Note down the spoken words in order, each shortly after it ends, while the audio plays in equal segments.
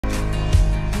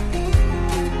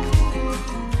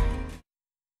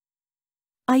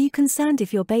Are you concerned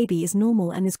if your baby is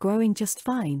normal and is growing just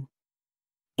fine?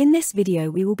 In this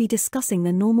video we will be discussing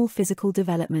the normal physical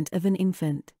development of an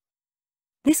infant.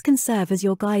 This can serve as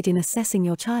your guide in assessing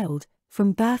your child,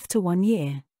 from birth to 1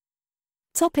 year.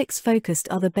 Topics focused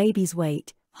are the baby's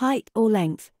weight, height or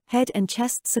length, head and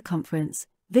chest circumference,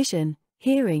 vision,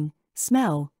 hearing,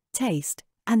 smell, taste,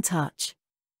 and touch.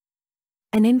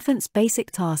 An infant's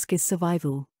basic task is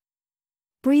survival.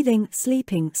 Breathing,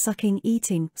 sleeping, sucking,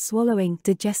 eating, swallowing,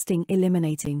 digesting,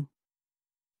 eliminating.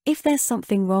 If there's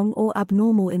something wrong or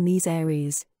abnormal in these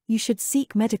areas, you should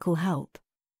seek medical help.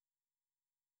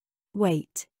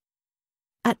 Weight.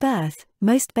 At birth,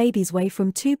 most babies weigh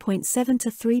from 2.7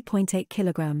 to 3.8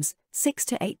 kilograms, 6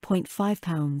 to 8.5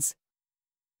 pounds.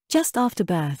 Just after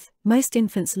birth, most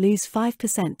infants lose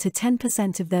 5% to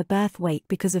 10% of their birth weight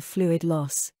because of fluid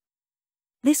loss.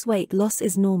 This weight loss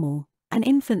is normal, and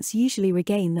infants usually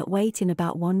regain that weight in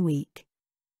about 1 week.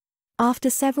 After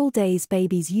several days,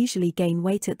 babies usually gain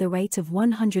weight at the rate of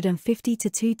 150 to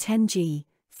 210 g,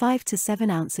 5 to 7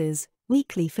 ounces,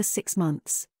 weekly for 6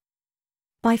 months.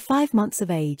 By 5 months of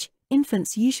age,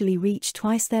 infants usually reach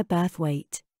twice their birth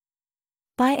weight.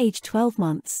 By age 12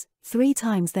 months, 3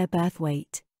 times their birth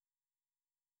weight.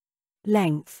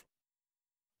 Length.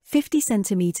 50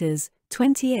 centimeters,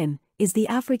 20 in, is the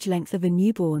average length of a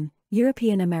newborn,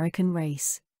 European American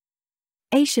race.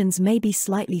 Asians may be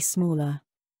slightly smaller.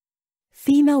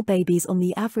 Female babies on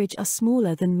the average are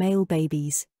smaller than male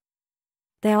babies.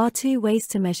 There are 2 ways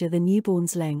to measure the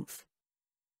newborn's length.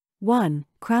 1.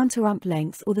 Crown to rump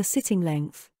length or the sitting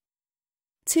length.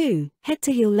 2. Head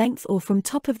to heel length or from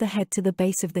top of the head to the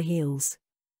base of the heels.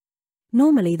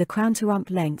 Normally the crown to rump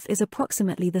length is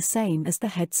approximately the same as the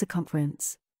head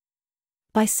circumference.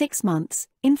 By 6 months,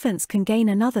 infants can gain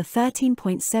another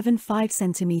 13.75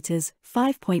 centimeters,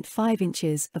 5.5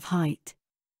 inches of height.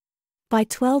 By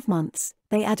 12 months,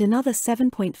 they add another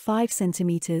 7.5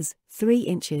 centimeters, 3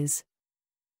 inches.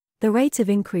 The rate of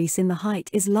increase in the height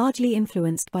is largely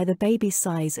influenced by the baby's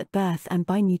size at birth and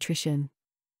by nutrition.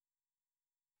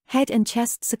 Head and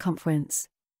chest circumference.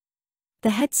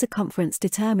 The head circumference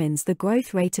determines the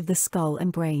growth rate of the skull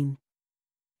and brain.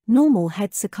 Normal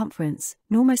head circumference,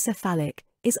 normocephalic,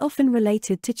 is often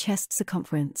related to chest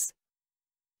circumference.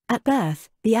 At birth,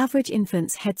 the average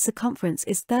infant's head circumference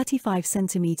is 35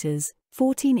 centimeters,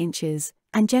 14 inches,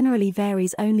 and generally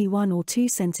varies only 1 or 2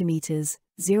 centimeters,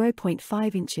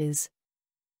 0.5 inches.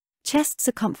 Chest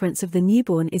circumference of the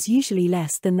newborn is usually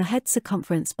less than the head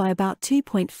circumference by about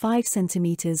 2.5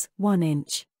 centimeters, 1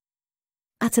 inch.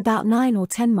 At about 9 or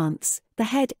 10 months, the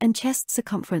head and chest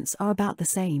circumference are about the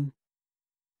same.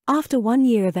 After 1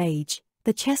 year of age,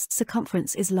 the chest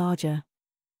circumference is larger.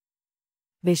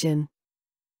 Vision.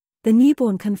 The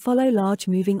newborn can follow large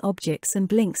moving objects and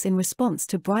blinks in response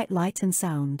to bright light and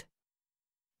sound.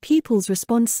 Pupils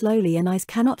respond slowly and eyes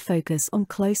cannot focus on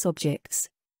close objects.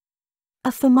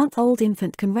 A 4-month-old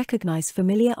infant can recognize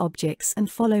familiar objects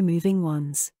and follow moving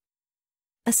ones.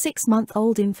 A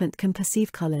 6-month-old infant can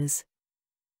perceive colors.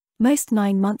 Most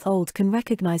 9-month-old can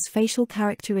recognize facial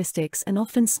characteristics and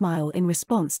often smile in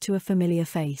response to a familiar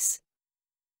face.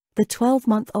 The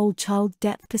 12-month-old child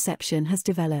depth perception has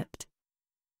developed.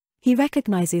 He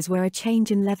recognizes where a change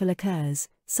in level occurs,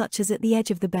 such as at the edge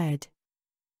of the bed.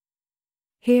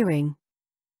 Hearing.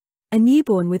 A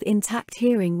newborn with intact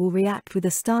hearing will react with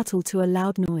a startle to a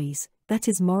loud noise, that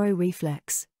is Moro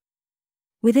reflex.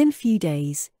 Within few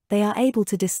days, they are able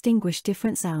to distinguish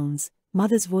different sounds,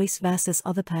 mother's voice versus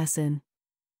other person.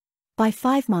 By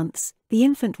 5 months, the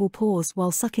infant will pause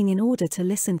while sucking in order to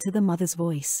listen to the mother's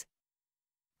voice.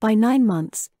 By 9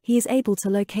 months, he is able to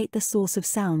locate the source of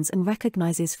sounds and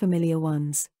recognizes familiar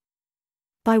ones.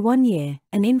 By 1 year,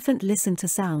 an infant listens to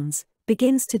sounds,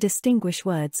 begins to distinguish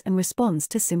words and responds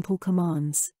to simple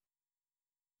commands.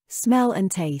 Smell and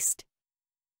taste.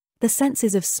 The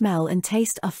senses of smell and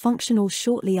taste are functional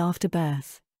shortly after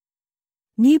birth.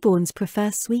 Newborns prefer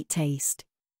sweet taste.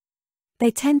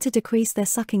 They tend to decrease their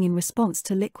sucking in response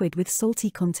to liquid with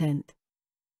salty content.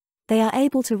 They are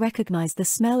able to recognize the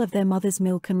smell of their mother's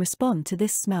milk and respond to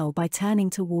this smell by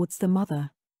turning towards the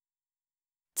mother.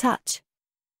 Touch.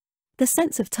 The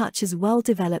sense of touch is well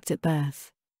developed at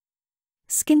birth.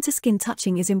 Skin-to-skin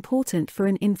touching is important for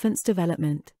an infant's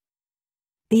development.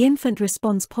 The infant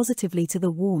responds positively to the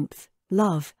warmth,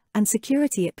 love, and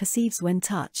security it perceives when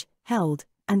touched, held,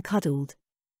 and cuddled.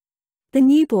 The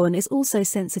newborn is also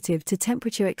sensitive to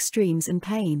temperature extremes and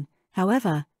pain.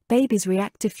 However, babies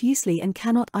react diffusely and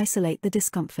cannot isolate the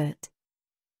discomfort.